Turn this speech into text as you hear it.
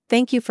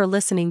Thank you for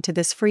listening to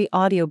this free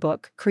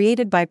audiobook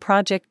created by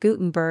Project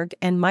Gutenberg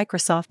and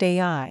Microsoft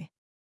AI.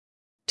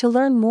 To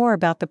learn more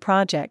about the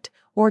project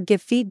or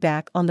give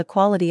feedback on the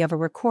quality of a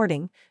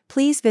recording,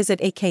 please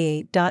visit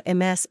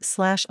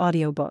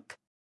aka.ms/audiobook.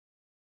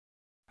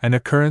 An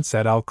Occurrence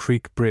at Owl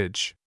Creek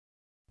Bridge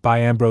by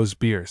Ambrose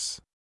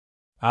Bierce.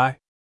 A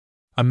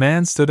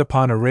man stood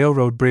upon a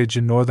railroad bridge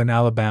in northern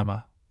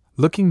Alabama,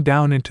 looking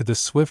down into the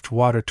swift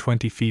water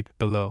 20 feet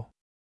below.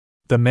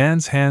 The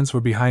man's hands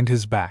were behind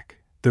his back,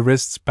 the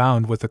wrists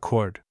bound with a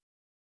cord.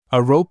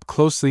 A rope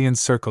closely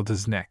encircled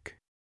his neck.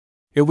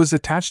 It was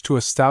attached to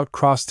a stout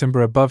cross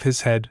timber above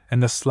his head,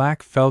 and the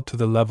slack fell to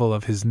the level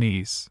of his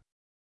knees.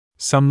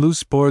 Some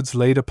loose boards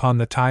laid upon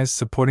the ties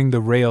supporting the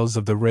rails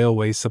of the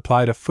railway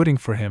supplied a footing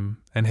for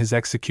him and his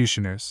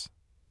executioners,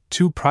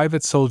 2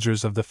 private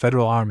soldiers of the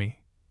Federal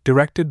Army,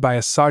 directed by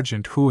a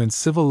sergeant who in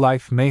civil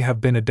life may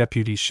have been a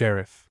deputy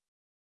sheriff.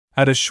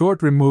 At a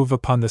short remove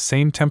upon the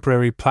same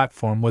temporary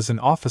platform was an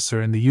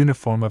officer in the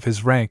uniform of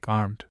his rank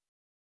armed.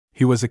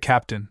 He was a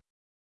captain.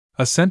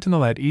 A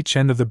sentinel at each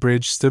end of the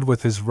bridge stood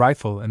with his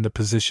rifle in the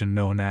position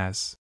known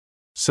as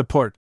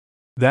support.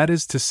 That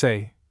is to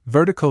say,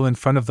 vertical in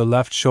front of the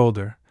left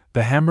shoulder,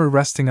 the hammer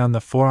resting on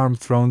the forearm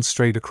thrown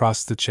straight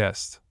across the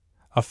chest,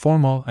 a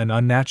formal and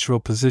unnatural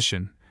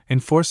position,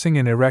 enforcing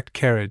an erect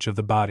carriage of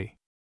the body.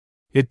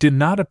 It did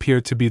not appear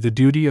to be the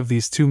duty of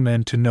these 2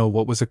 men to know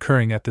what was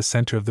occurring at the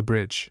center of the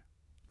bridge.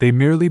 They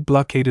merely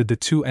blockaded the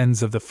 2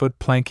 ends of the foot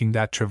planking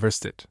that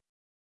traversed it.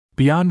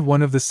 Beyond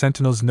one of the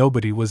sentinels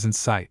nobody was in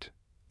sight.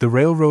 The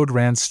railroad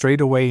ran straight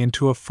away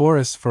into a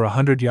forest for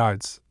 100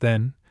 yards,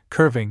 then,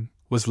 curving,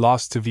 was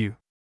lost to view.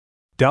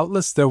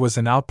 Doubtless there was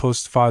an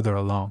outpost farther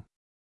along.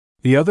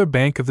 The other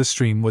bank of the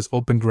stream was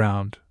open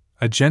ground,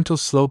 a gentle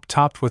slope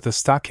topped with a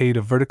stockade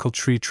of vertical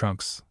tree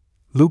trunks,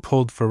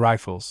 loopholed for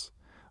rifles,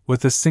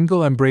 with a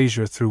single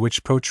embrasure through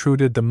which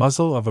protruded the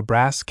muzzle of a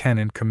brass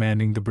cannon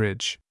commanding the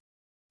bridge.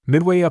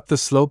 Midway up the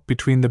slope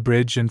between the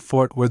bridge and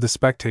fort were the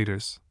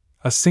spectators,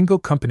 a single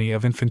company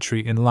of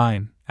infantry in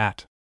line,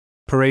 at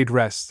parade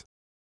rest,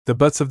 the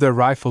butts of their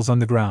rifles on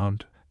the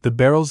ground, the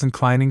barrels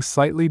inclining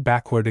slightly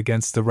backward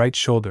against the right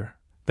shoulder,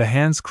 the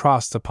hands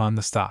crossed upon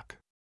the stock.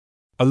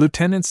 A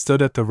lieutenant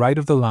stood at the right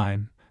of the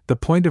line, the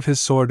point of his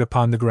sword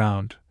upon the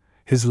ground,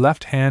 his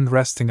left hand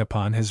resting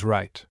upon his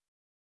right.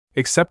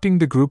 Excepting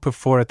the group of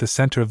 4 at the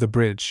center of the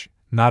bridge,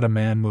 not a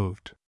man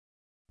moved.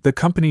 The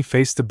company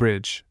faced the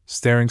bridge,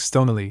 staring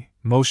stonily,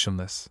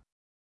 motionless.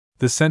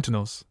 The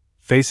sentinels,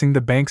 facing the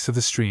banks of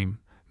the stream,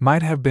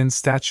 might have been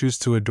statues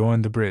to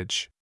adorn the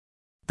bridge.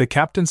 The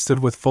captain stood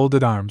with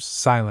folded arms,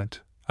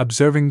 silent,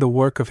 observing the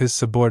work of his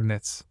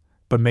subordinates,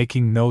 but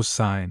making no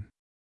sign.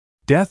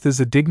 Death is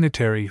a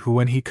dignitary who,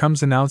 when he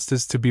comes announced,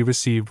 is to be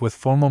received with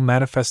formal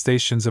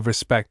manifestations of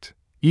respect,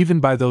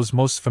 even by those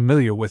most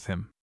familiar with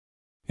him.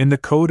 In the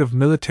code of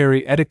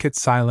military etiquette,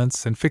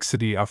 silence and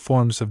fixity are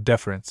forms of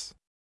deference.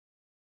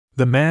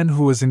 The man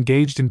who was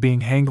engaged in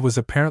being hanged was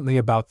apparently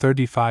about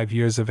 35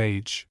 years of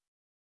age.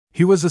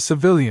 He was a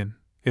civilian,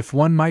 if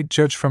one might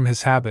judge from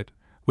his habit,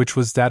 which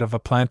was that of a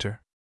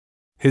planter.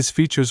 His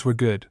features were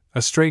good,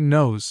 a straight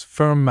nose,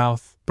 firm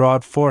mouth,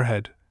 broad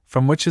forehead,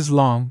 from which his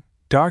long,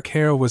 dark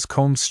hair was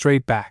combed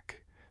straight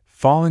back,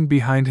 falling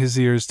behind his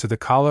ears to the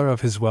collar of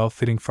his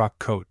well-fitting frock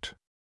coat.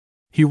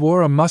 He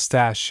wore a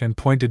mustache and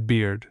pointed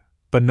beard,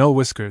 but no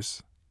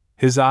whiskers.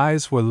 His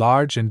eyes were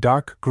large and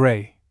dark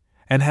gray,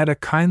 and had a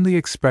kindly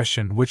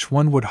expression which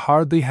one would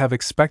hardly have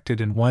expected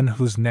in one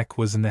whose neck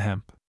was in the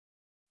hemp.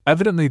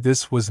 Evidently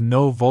this was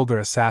no vulgar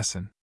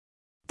assassin.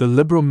 The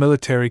liberal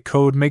military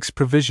code makes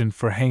provision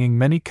for hanging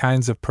many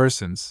kinds of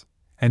persons,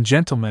 and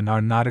gentlemen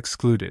are not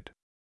excluded.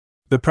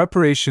 The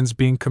preparations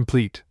being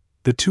complete,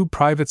 the 2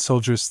 private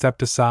soldiers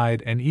stepped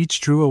aside and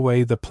each drew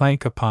away the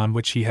plank upon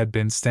which he had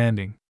been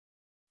standing.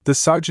 The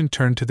sergeant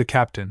turned to the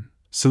captain,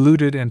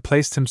 saluted and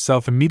placed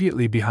himself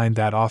immediately behind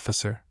that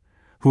officer,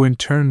 who in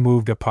turn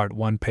moved apart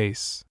 1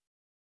 pace.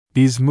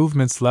 These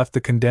movements left the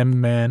condemned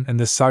man and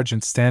the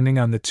sergeant standing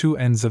on the 2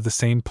 ends of the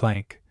same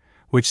plank,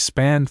 which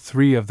spanned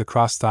 3 of the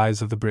crossed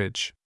eyes of the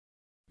bridge.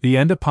 The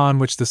end upon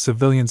which the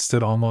civilian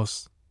stood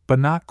almost, but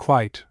not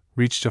quite,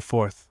 reached a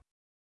 4th.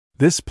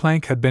 This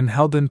plank had been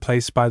held in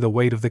place by the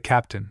weight of the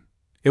captain.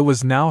 It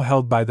was now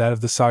held by that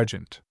of the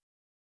sergeant.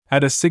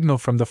 At a signal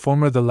from the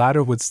former, the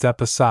latter would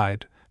step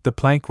aside, the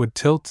plank would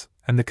tilt,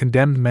 and the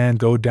condemned man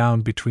go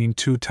down between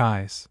 2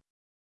 ties.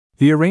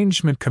 The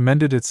arrangement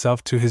commended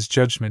itself to his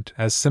judgment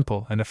as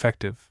simple and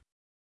effective.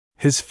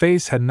 His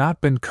face had not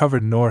been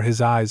covered nor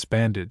his eyes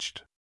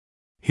bandaged.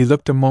 He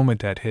looked a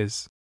moment at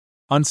his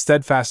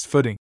unsteadfast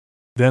footing,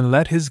 then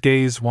let his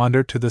gaze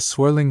wander to the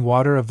swirling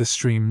water of the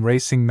stream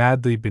racing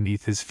madly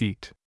beneath his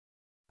feet.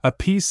 A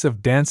piece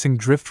of dancing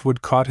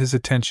driftwood caught his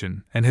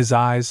attention, and his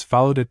eyes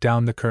followed it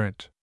down the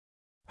current.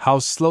 How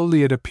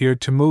slowly it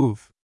appeared to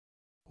move!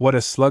 What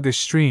a sluggish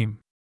stream!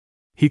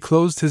 He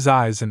closed his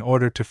eyes in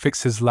order to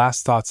fix his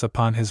last thoughts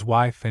upon his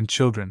wife and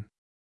children.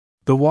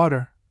 The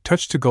water,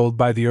 touched to gold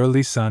by the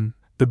early sun,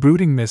 the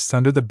brooding mist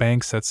under the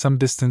banks at some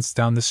distance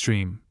down the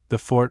stream, the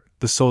fort,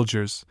 the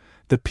soldiers,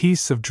 the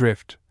piece of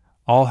drift,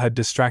 all had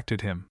distracted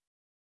him.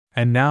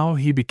 And now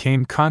he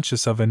became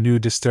conscious of a new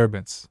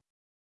disturbance.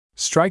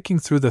 Striking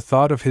through the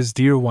thought of his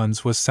dear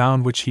ones was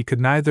sound which he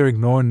could neither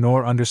ignore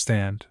nor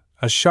understand,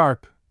 a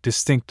sharp,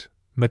 distinct,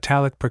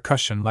 metallic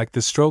percussion like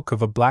the stroke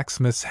of a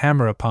blacksmith's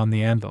hammer upon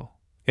the anvil.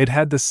 It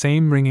had the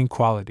same ringing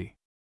quality.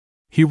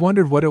 He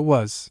wondered what it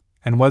was,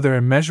 and whether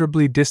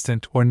immeasurably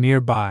distant or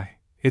nearby.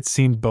 It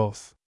seemed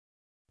both.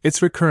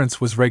 Its recurrence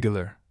was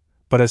regular,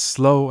 but as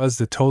slow as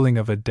the tolling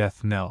of a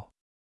death knell.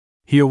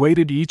 He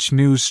awaited each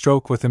new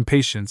stroke with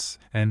impatience,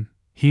 and,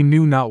 he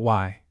knew not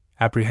why,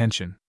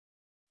 apprehension.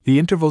 The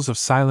intervals of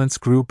silence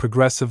grew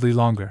progressively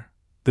longer,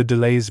 the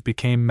delays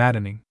became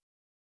maddening.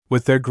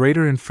 With their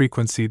greater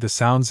infrequency the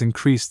sounds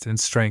increased in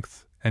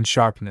strength and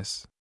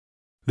sharpness.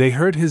 They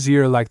hurt his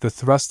ear like the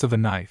thrust of a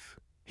knife.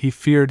 He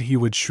feared he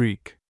would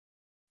shriek.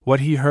 What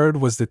he heard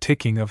was the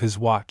ticking of his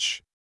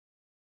watch.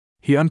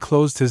 He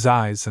unclosed his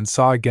eyes and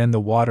saw again the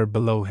water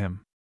below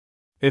him.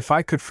 If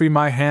I could free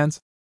my hands,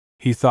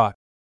 he thought,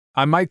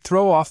 I might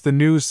throw off the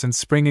noose and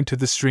spring into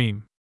the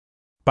stream.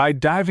 By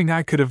diving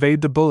I could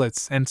evade the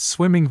bullets and,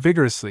 swimming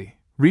vigorously,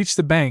 reach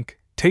the bank,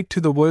 take to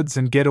the woods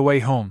and get away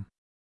home.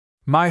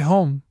 My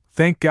home,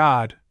 thank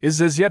God,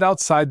 is as yet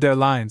outside their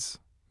lines.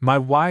 My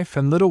wife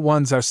and little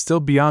ones are still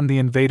beyond the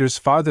invaders'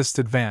 farthest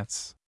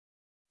advance.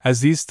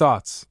 As these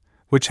thoughts,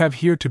 which have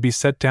here to be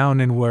set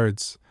down in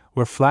words,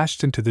 were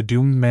flashed into the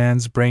doomed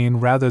man's brain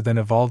rather than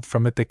evolved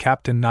from it, the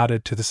captain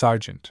nodded to the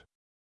sergeant.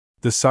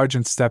 The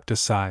sergeant stepped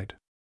aside.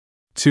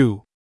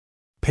 2.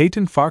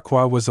 Peyton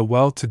Farquhar was a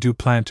well-to-do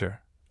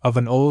planter, of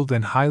an old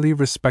and highly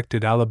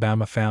respected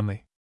Alabama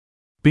family.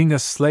 Being a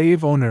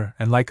slave owner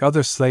and like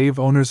other slave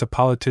owners a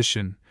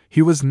politician,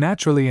 he was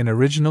naturally an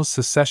original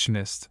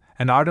secessionist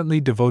and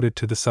ardently devoted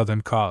to the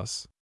Southern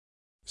cause.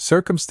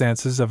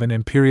 Circumstances of an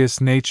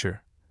imperious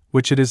nature,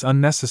 which it is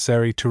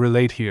unnecessary to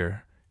relate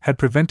here, had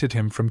prevented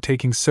him from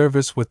taking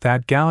service with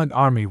that gallant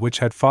army which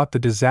had fought the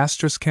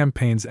disastrous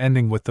campaigns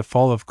ending with the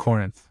fall of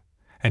Corinth,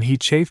 and he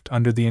chafed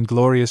under the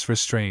inglorious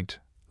restraint,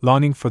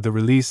 longing for the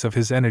release of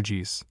his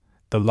energies,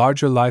 the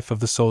larger life of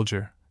the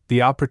soldier,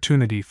 the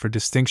opportunity for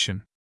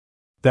distinction.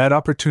 That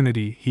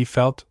opportunity, he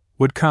felt,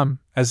 would come,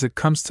 as it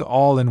comes to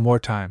all in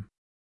wartime.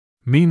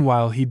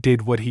 Meanwhile he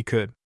did what he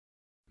could.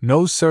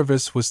 No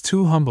service was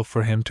too humble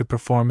for him to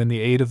perform in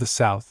the aid of the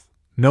South,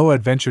 no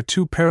adventure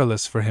too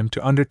perilous for him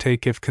to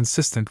undertake if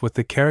consistent with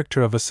the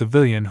character of a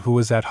civilian who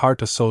was at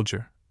heart a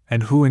soldier,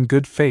 and who in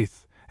good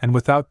faith, and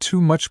without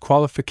too much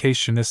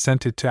qualification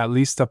assented to at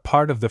least a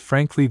part of the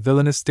frankly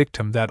villainous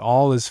dictum that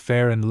all is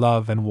fair in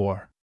love and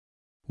war.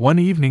 One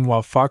evening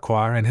while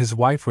Farquhar and his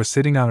wife were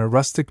sitting on a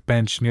rustic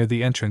bench near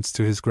the entrance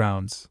to his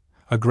grounds,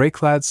 a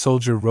grey-clad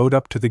soldier rode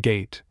up to the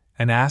gate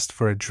and asked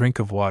for a drink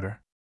of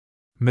water.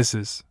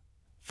 Mrs.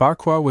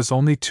 Farquhar was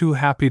only too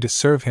happy to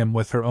serve him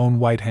with her own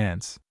white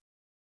hands.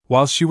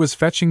 While she was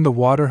fetching the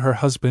water, her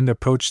husband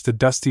approached the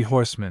dusty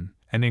horseman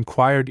and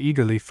inquired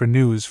eagerly for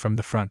news from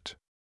the front.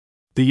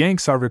 The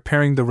Yanks are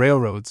repairing the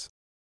railroads,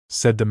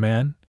 said the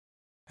man,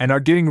 and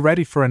are getting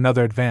ready for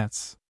another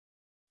advance.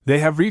 They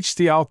have reached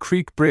the Owl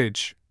Creek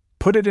Bridge,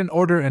 put it in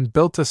order and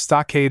built a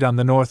stockade on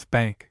the north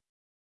bank.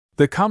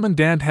 The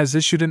commandant has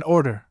issued an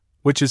order,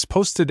 which is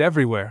posted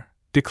everywhere,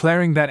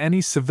 declaring that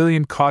any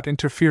civilian caught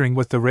interfering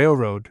with the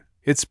railroad,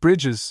 its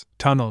bridges,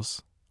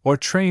 tunnels, or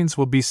trains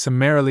will be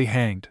summarily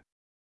hanged.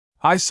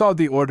 I saw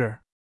the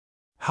order.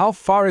 How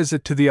far is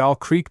it to the Owl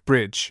Creek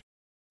Bridge?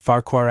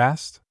 Farquhar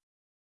asked.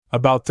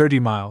 About 30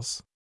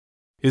 miles.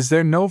 Is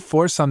there no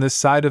force on this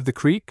side of the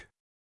creek?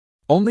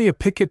 Only a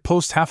picket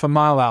post half a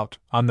mile out,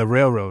 on the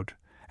railroad,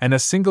 and a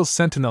single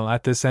sentinel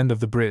at this end of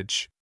the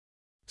bridge.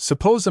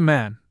 Suppose a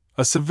man,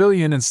 a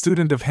civilian and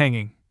student of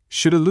hanging,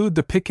 should elude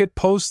the picket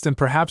post and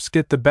perhaps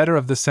get the better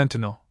of the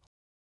sentinel,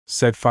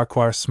 said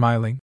Farquhar,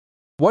 smiling.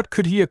 What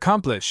could he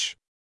accomplish?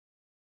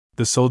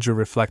 The soldier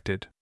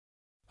reflected.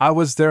 I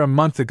was there a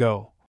month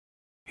ago,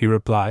 he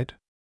replied.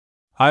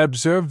 I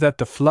observed that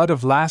the flood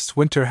of last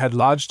winter had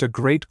lodged a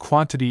great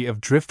quantity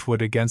of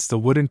driftwood against the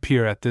wooden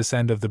pier at this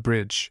end of the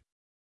bridge.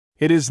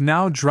 It is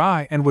now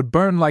dry and would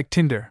burn like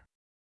tinder.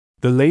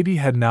 The lady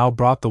had now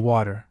brought the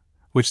water,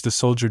 which the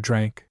soldier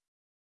drank.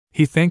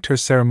 He thanked her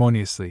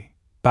ceremoniously,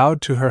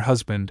 bowed to her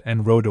husband,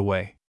 and rode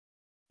away.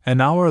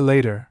 An hour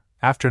later,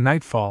 after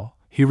nightfall,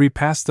 he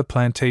repassed the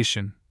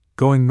plantation,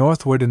 going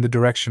northward in the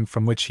direction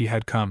from which he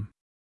had come.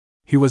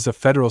 He was a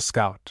Federal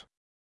scout.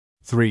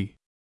 3.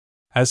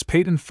 As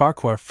Peyton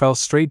Farquhar fell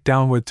straight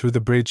downward through the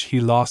bridge, he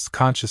lost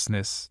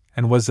consciousness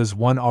and was as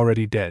one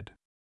already dead.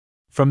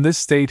 From this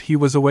state he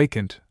was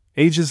awakened,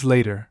 ages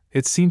later,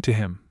 it seemed to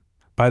him,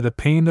 by the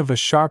pain of a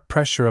sharp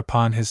pressure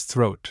upon his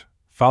throat,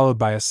 followed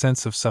by a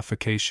sense of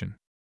suffocation.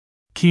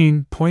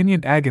 Keen,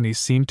 poignant agony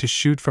seemed to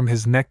shoot from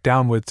his neck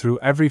downward through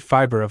every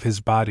fiber of his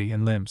body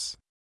and limbs.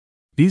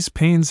 These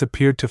pains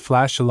appeared to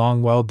flash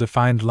along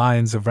well-defined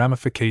lines of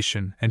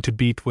ramification and to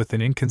beat with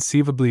an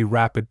inconceivably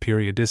rapid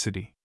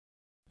periodicity.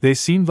 They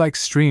seemed like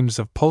streams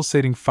of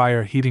pulsating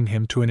fire heating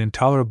him to an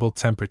intolerable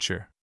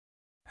temperature.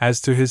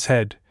 As to his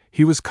head,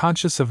 he was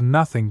conscious of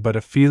nothing but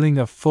a feeling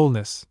of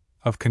fullness,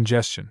 of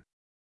congestion.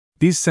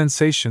 These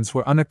sensations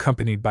were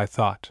unaccompanied by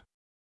thought.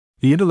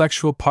 The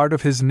intellectual part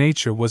of his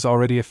nature was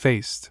already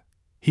effaced.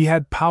 He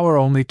had power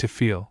only to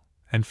feel,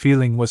 and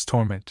feeling was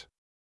torment.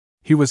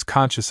 He was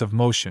conscious of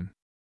motion.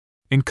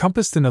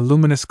 Encompassed in a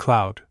luminous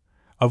cloud,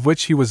 of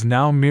which he was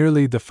now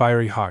merely the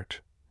fiery heart,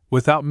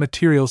 without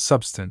material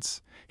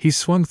substance, he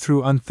swung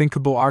through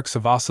unthinkable arcs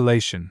of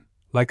oscillation,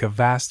 like a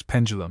vast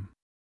pendulum.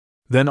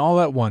 Then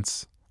all at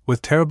once,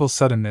 with terrible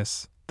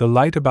suddenness, the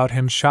light about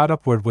him shot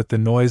upward with the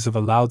noise of a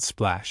loud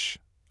splash.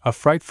 A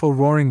frightful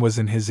roaring was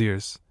in his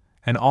ears,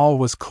 and all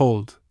was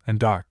cold and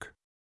dark.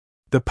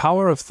 The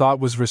power of thought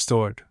was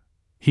restored.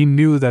 He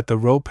knew that the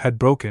rope had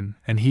broken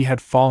and he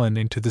had fallen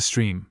into the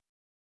stream.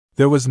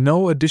 There was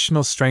no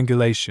additional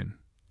strangulation.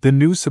 The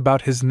noose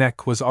about his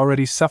neck was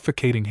already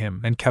suffocating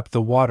him and kept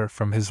the water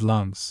from his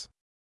lungs.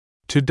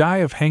 To die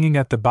of hanging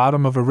at the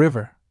bottom of a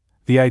river,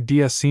 the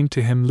idea seemed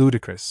to him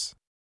ludicrous.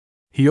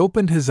 He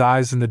opened his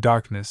eyes in the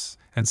darkness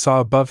and saw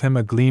above him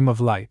a gleam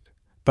of light,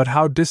 but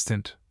how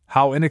distant,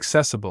 how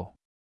inaccessible!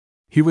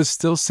 He was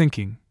still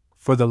sinking,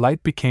 for the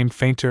light became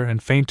fainter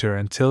and fainter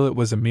until it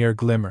was a mere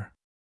glimmer.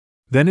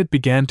 Then it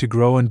began to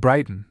grow and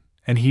brighten,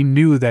 and he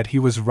knew that he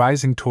was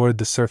rising toward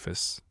the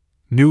surface,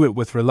 knew it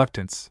with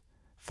reluctance,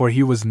 for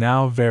he was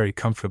now very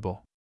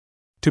comfortable.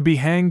 To be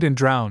hanged and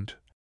drowned,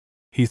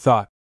 he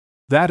thought,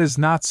 that is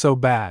not so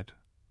bad,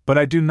 but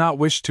I do not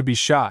wish to be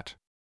shot.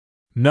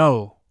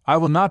 No, I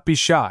will not be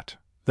shot,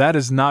 that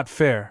is not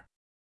fair.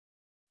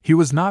 He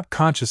was not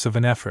conscious of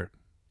an effort,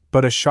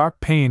 but a sharp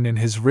pain in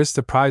his wrist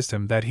apprised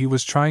him that he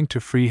was trying to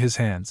free his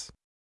hands.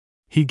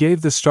 He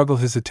gave the struggle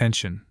his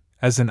attention,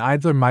 as an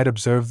idler might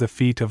observe the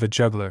feat of a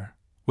juggler,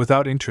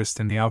 without interest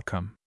in the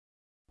outcome.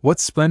 What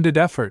splendid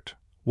effort!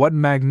 What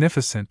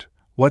magnificent,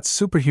 what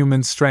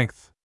superhuman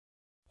strength!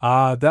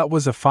 Ah, that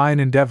was a fine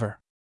endeavor!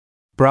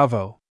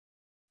 Bravo!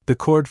 The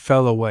cord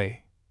fell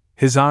away.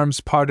 His arms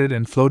parted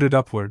and floated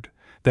upward,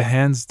 the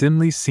hands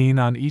dimly seen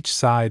on each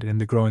side in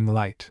the growing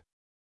light.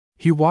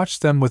 He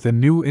watched them with a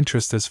new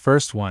interest as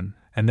first one,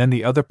 and then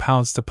the other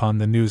pounced upon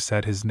the noose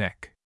at his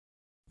neck.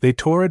 They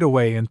tore it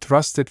away and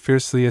thrust it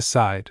fiercely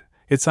aside,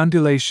 its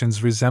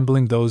undulations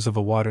resembling those of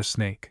a water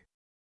snake.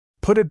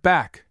 Put it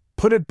back!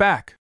 Put it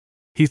back!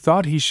 He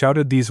thought he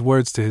shouted these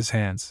words to his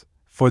hands,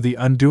 for the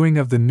undoing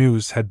of the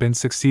noose had been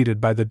succeeded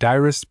by the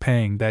direst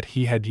pang that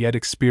he had yet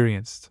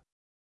experienced.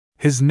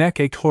 His neck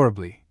ached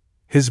horribly,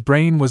 his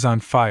brain was on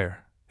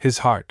fire, his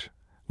heart,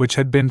 which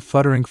had been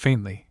fluttering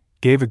faintly,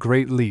 gave a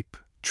great leap,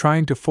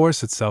 trying to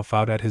force itself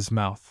out at his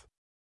mouth.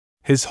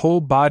 His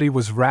whole body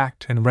was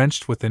racked and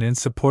wrenched with an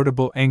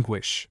insupportable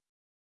anguish.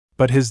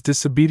 But his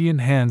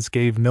disobedient hands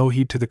gave no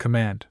heed to the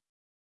command.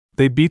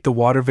 They beat the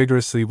water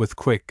vigorously with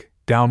quick,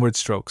 downward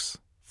strokes,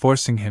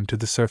 forcing him to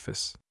the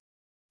surface.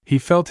 He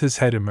felt his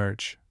head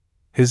emerge.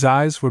 His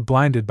eyes were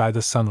blinded by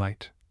the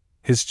sunlight.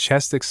 His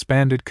chest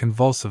expanded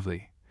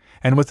convulsively,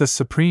 and with a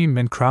supreme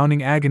and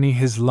crowning agony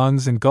his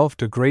lungs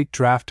engulfed a great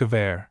draught of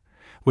air,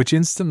 which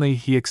instantly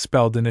he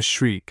expelled in a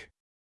shriek.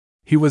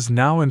 He was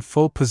now in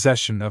full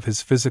possession of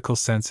his physical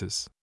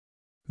senses.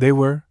 They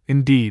were,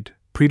 indeed,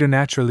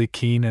 preternaturally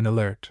keen and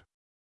alert.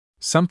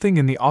 Something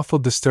in the awful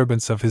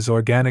disturbance of his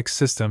organic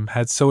system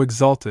had so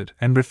exalted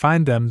and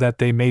refined them that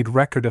they made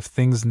record of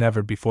things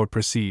never before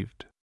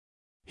perceived.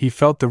 He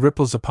felt the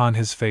ripples upon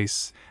his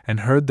face,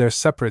 and heard their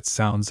separate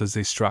sounds as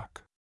they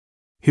struck.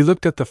 He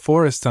looked at the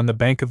forest on the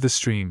bank of the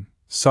stream,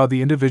 saw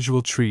the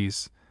individual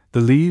trees,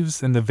 the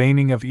leaves and the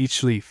veining of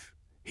each leaf.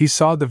 He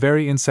saw the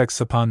very insects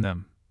upon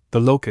them, the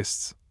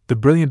locusts, the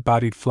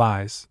brilliant-bodied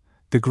flies,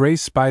 the gray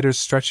spiders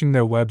stretching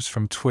their webs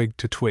from twig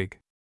to twig.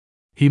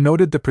 He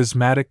noted the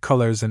prismatic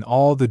colors in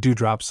all the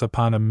dewdrops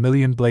upon a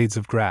million blades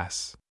of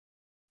grass.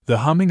 The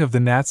humming of the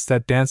gnats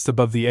that danced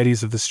above the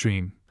eddies of the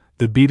stream,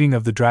 the beating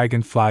of the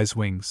dragonfly's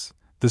wings,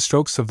 the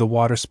strokes of the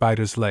water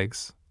spider's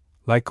legs,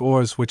 like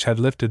oars which had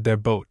lifted their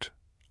boat,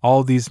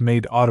 all these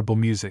made audible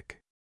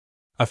music.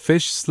 A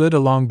fish slid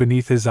along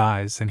beneath his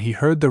eyes and he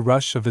heard the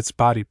rush of its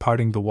body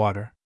parting the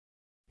water.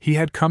 He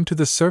had come to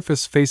the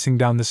surface facing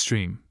down the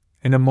stream.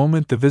 In a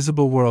moment the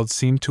visible world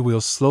seemed to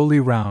wheel slowly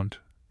round,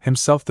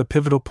 himself the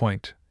pivotal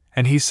point,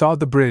 and he saw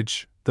the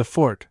bridge, the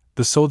fort,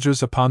 the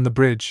soldiers upon the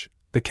bridge,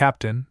 the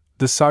captain,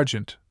 the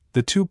sergeant,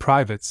 the two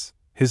privates,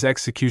 his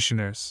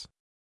executioners.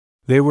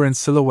 They were in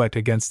silhouette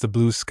against the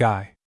blue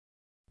sky.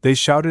 They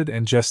shouted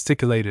and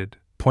gesticulated,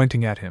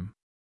 pointing at him.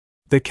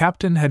 The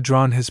captain had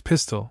drawn his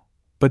pistol,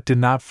 but did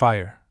not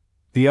fire.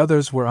 The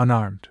others were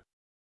unarmed.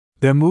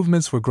 Their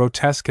movements were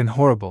grotesque and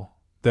horrible,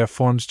 their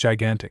forms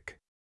gigantic.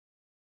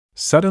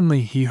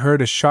 Suddenly he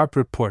heard a sharp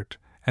report,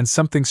 and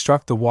something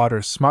struck the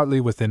water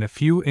smartly within a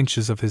few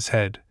inches of his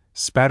head,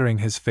 spattering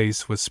his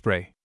face with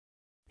spray.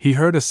 He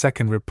heard a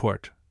second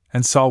report,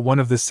 and saw one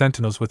of the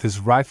sentinels with his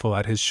rifle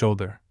at his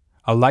shoulder,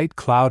 a light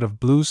cloud of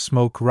blue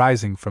smoke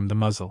rising from the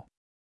muzzle.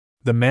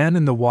 The man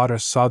in the water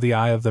saw the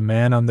eye of the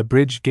man on the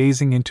bridge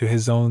gazing into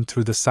his own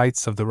through the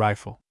sights of the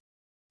rifle.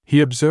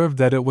 He observed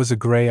that it was a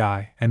gray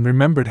eye, and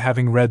remembered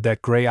having read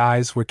that gray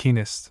eyes were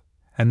keenest,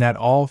 and that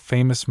all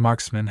famous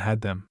marksmen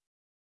had them.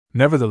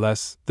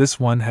 Nevertheless, this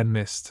one had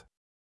missed.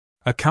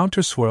 A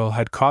counter-swirl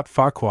had caught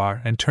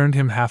Farquhar and turned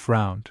him half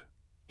round.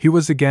 He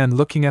was again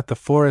looking at the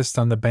forest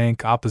on the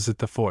bank opposite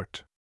the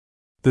fort.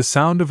 The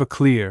sound of a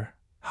clear,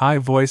 high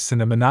voice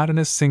in a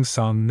monotonous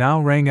sing-song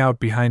now rang out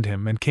behind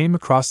him and came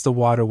across the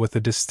water with a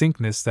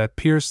distinctness that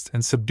pierced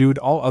and subdued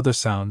all other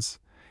sounds,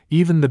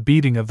 even the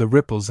beating of the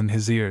ripples in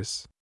his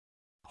ears.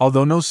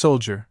 Although no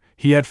soldier,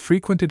 he had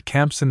frequented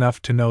camps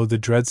enough to know the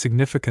dread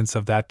significance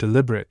of that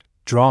deliberate,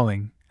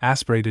 drawling,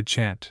 aspirated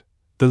chant.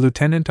 The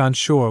lieutenant on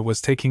shore was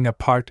taking a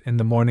part in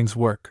the morning's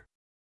work.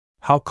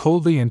 How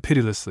coldly and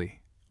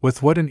pitilessly,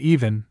 with what an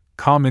even,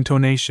 calm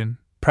intonation,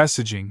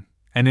 presaging,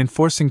 and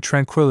enforcing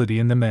tranquility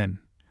in the men,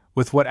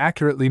 with what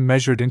accurately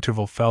measured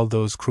interval fell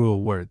those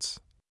cruel words.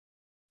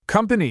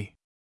 "Company!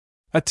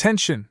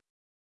 Attention!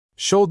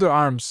 Shoulder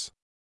arms!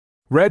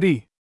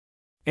 Ready!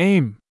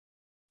 Aim!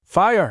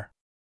 Fire!"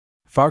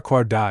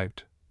 Farquhar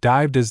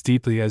dived as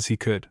deeply as he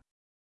could.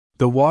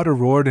 The water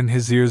roared in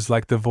his ears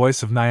like the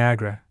voice of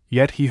Niagara,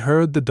 yet he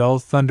heard the dull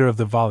thunder of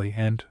the volley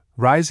and,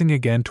 rising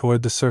again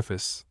toward the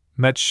surface,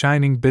 met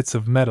shining bits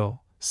of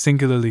metal,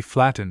 singularly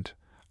flattened,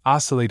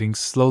 oscillating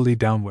slowly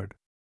downward.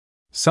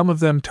 Some of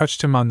them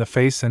touched him on the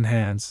face and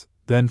hands,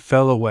 then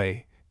fell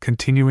away,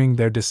 continuing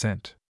their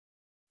descent.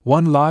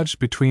 One lodged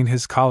between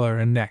his collar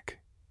and neck.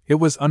 It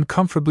was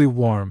uncomfortably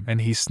warm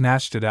and he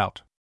snatched it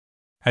out.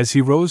 As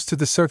he rose to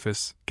the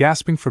surface,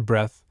 gasping for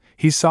breath,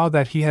 he saw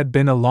that he had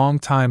been a long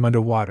time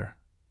under water.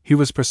 He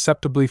was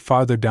perceptibly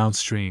farther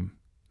downstream,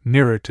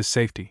 nearer to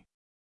safety.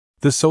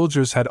 The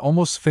soldiers had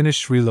almost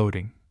finished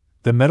reloading.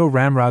 The metal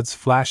ramrods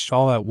flashed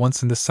all at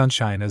once in the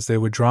sunshine as they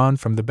were drawn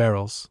from the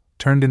barrels,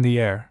 turned in the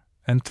air,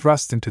 and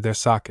thrust into their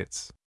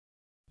sockets.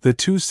 The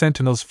two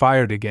sentinels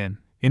fired again,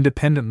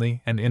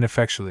 independently and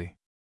ineffectually.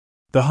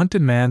 The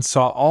hunted man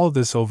saw all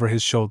this over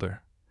his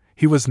shoulder.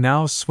 He was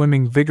now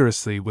swimming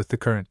vigorously with the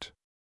current.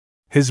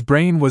 His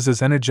brain was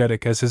as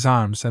energetic as his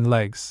arms and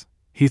legs.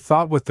 He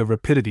thought with the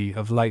rapidity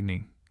of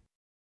lightning.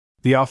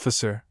 "The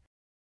officer,"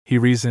 he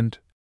reasoned,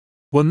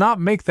 "will not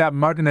make that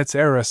martinet's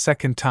error a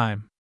second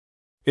time.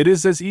 It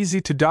is as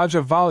easy to dodge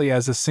a volley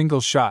as a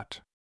single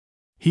shot.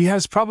 He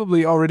has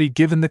probably already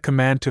given the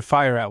command to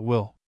fire at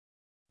will.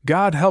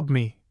 God help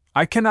me,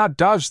 I cannot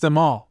dodge them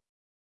all."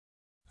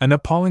 An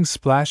appalling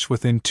splash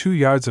within 2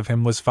 yards of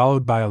him was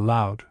followed by a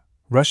loud,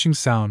 rushing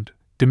sound,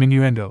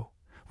 diminuendo,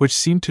 which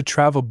seemed to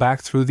travel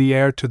back through the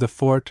air to the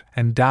fort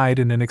and died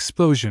in an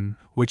explosion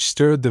which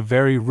stirred the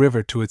very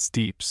river to its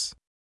deeps.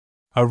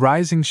 A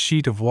rising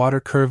sheet of water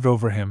curved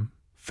over him,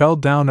 fell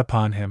down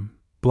upon him,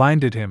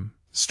 blinded him,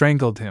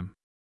 strangled him.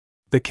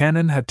 The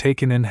cannon had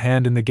taken in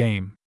hand in the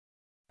game.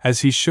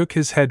 As he shook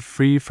his head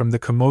free from the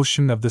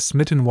commotion of the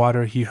smitten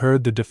water, he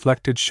heard the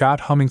deflected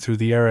shot humming through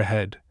the air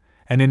ahead,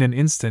 and in an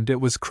instant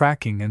it was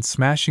cracking and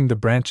smashing the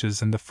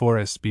branches in the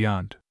forest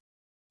beyond.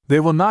 "They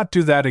will not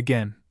do that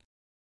again,"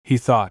 he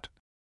thought.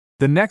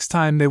 "The next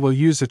time they will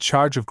use a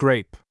charge of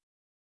grape.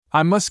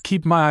 I must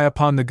keep my eye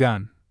upon the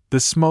gun. The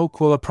smoke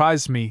will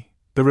apprise me.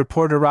 The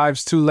report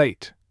arrives too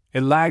late.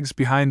 It lags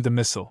behind the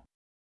missile.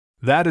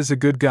 That is a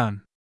good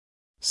gun."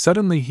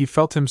 Suddenly he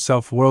felt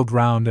himself whirled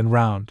round and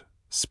round,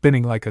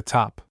 spinning like a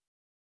top.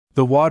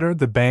 The water,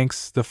 the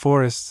banks, the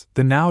forests,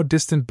 the now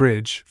distant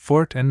bridge,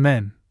 fort, and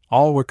men,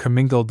 all were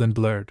commingled and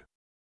blurred.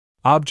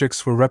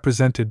 Objects were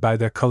represented by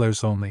their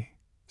colors only,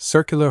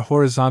 circular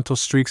horizontal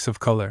streaks of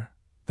color.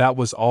 That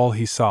was all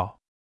he saw.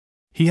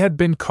 He had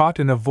been caught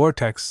in a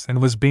vortex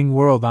and was being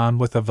whirled on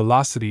with a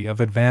velocity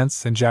of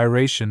advance and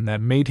gyration that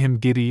made him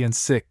giddy and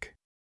sick.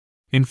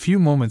 In few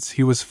moments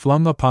he was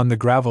flung upon the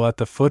gravel at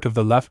the foot of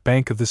the left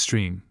bank of the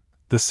stream,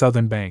 the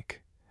southern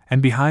bank,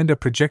 and behind a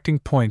projecting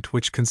point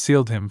which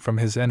concealed him from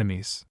his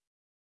enemies.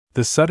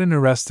 The sudden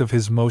arrest of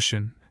his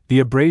motion, the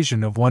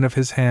abrasion of one of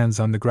his hands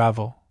on the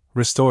gravel,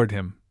 restored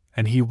him,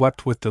 and he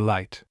wept with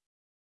delight.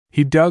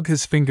 He dug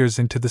his fingers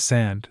into the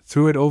sand,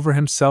 threw it over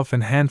himself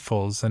in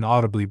handfuls, and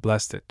audibly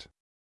blessed it.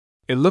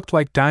 It looked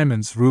like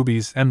diamonds,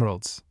 rubies,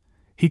 emeralds.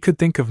 He could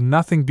think of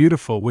nothing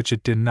beautiful which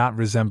it did not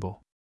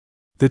resemble.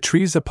 The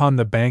trees upon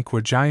the bank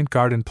were giant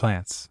garden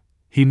plants.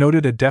 He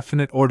noted a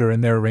definite order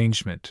in their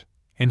arrangement,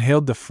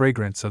 inhaled the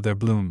fragrance of their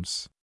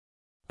blooms.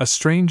 A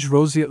strange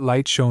roseate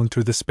light shone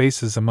through the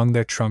spaces among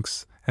their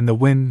trunks, and the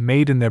wind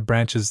made in their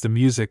branches the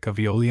music of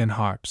aeolian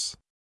harps.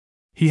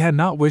 He had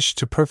not wished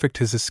to perfect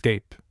his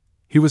escape.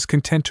 He was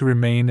content to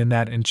remain in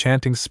that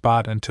enchanting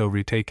spot until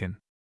retaken.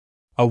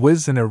 A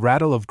whiz and a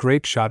rattle of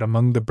grape shot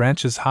among the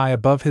branches high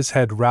above his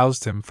head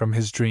roused him from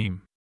his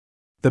dream.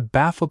 The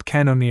baffled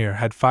cannoneer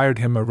had fired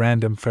him a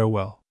random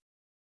farewell.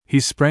 He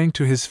sprang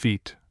to his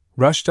feet,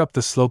 rushed up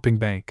the sloping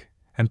bank,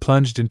 and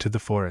plunged into the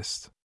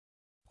forest.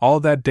 All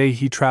that day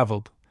he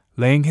traveled,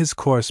 laying his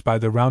course by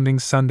the rounding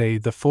Sunday.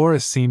 The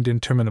forest seemed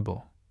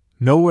interminable.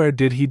 Nowhere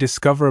did he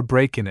discover a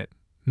break in it,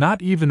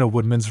 not even a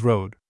woodman's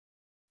road.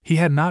 He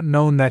had not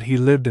known that he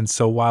lived in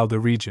so wild a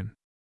region.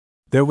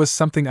 There was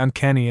something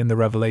uncanny in the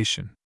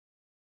revelation.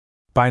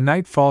 By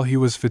nightfall he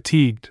was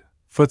fatigued,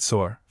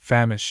 footsore,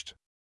 famished.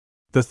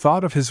 The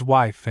thought of his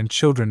wife and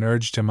children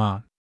urged him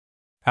on.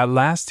 At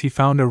last he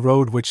found a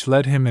road which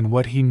led him in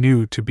what he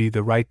knew to be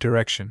the right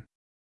direction.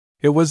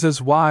 It was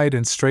as wide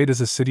and straight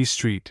as a city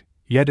street,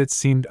 yet it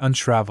seemed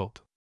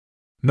untraveled.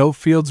 No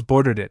fields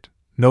bordered it,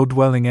 no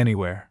dwelling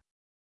anywhere.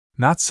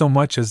 Not so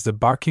much as the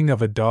barking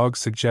of a dog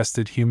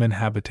suggested human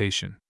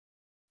habitation.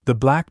 The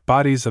black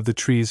bodies of the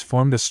trees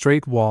formed a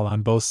straight wall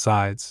on both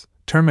sides,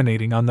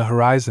 terminating on the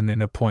horizon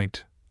in a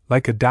point,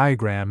 like a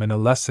diagram and a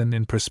lesson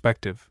in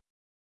perspective.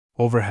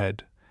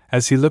 Overhead,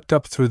 as he looked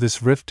up through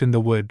this rift in the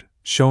wood,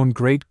 shone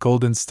great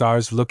golden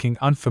stars looking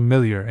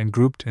unfamiliar and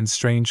grouped in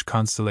strange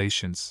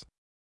constellations.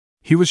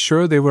 He was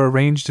sure they were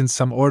arranged in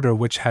some order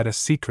which had a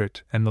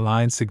secret and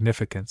malign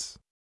significance.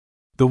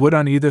 The wood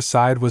on either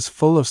side was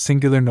full of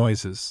singular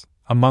noises,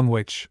 among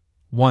which,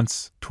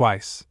 once,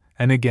 twice,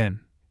 and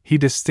again, he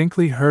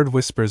distinctly heard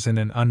whispers in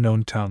an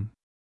unknown tongue.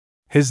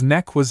 His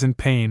neck was in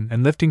pain,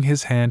 and lifting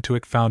his hand to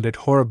it found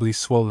it horribly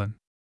swollen.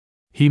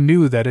 He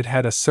knew that it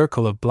had a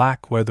circle of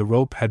black where the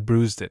rope had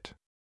bruised it.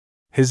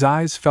 His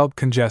eyes felt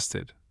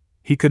congested.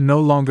 He could no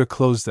longer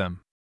close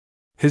them.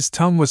 His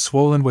tongue was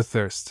swollen with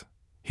thirst.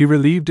 He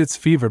relieved its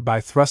fever by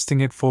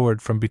thrusting it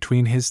forward from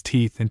between his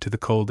teeth into the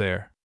cold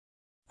air.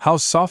 How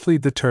softly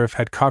the turf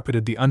had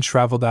carpeted the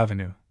untraveled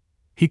avenue!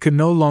 He could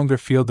no longer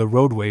feel the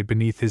roadway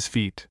beneath his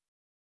feet.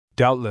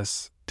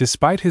 Doubtless,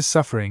 despite his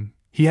suffering,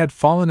 he had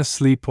fallen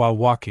asleep while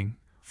walking,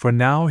 for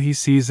now he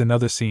sees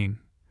another scene.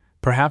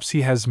 Perhaps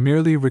he has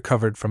merely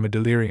recovered from a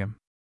delirium.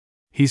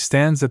 He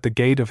stands at the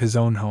gate of his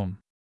own home.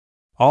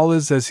 All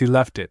is as he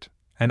left it,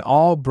 and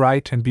all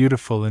bright and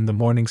beautiful in the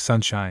morning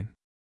sunshine.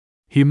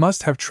 He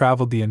must have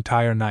traveled the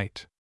entire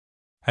night.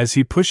 As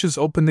he pushes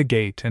open the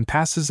gate and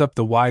passes up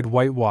the wide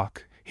white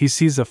walk, he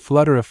sees a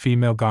flutter of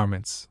female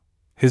garments.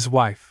 His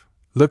wife,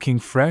 looking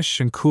fresh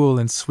and cool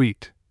and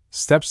sweet,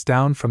 steps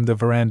down from the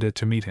veranda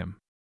to meet him.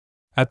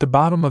 At the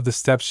bottom of the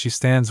steps she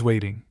stands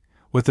waiting,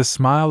 with a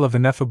smile of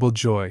ineffable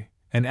joy,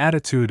 an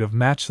attitude of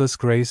matchless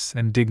grace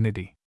and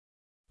dignity.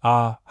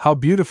 Ah, how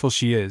beautiful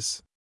she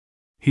is!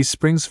 He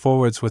springs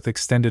forwards with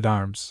extended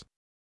arms.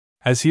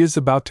 As he is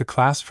about to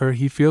clasp her,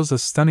 he feels a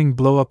stunning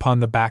blow upon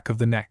the back of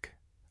the neck.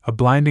 A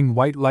blinding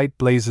white light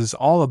blazes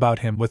all about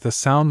him with a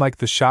sound like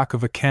the shock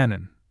of a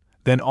cannon.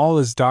 Then all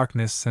is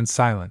darkness and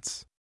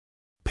silence.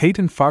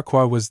 Peyton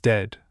Farquhar was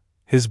dead.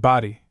 His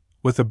body,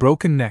 with a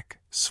broken neck,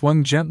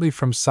 swung gently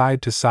from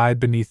side to side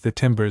beneath the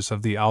timbers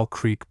of the Owl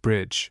Creek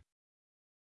Bridge.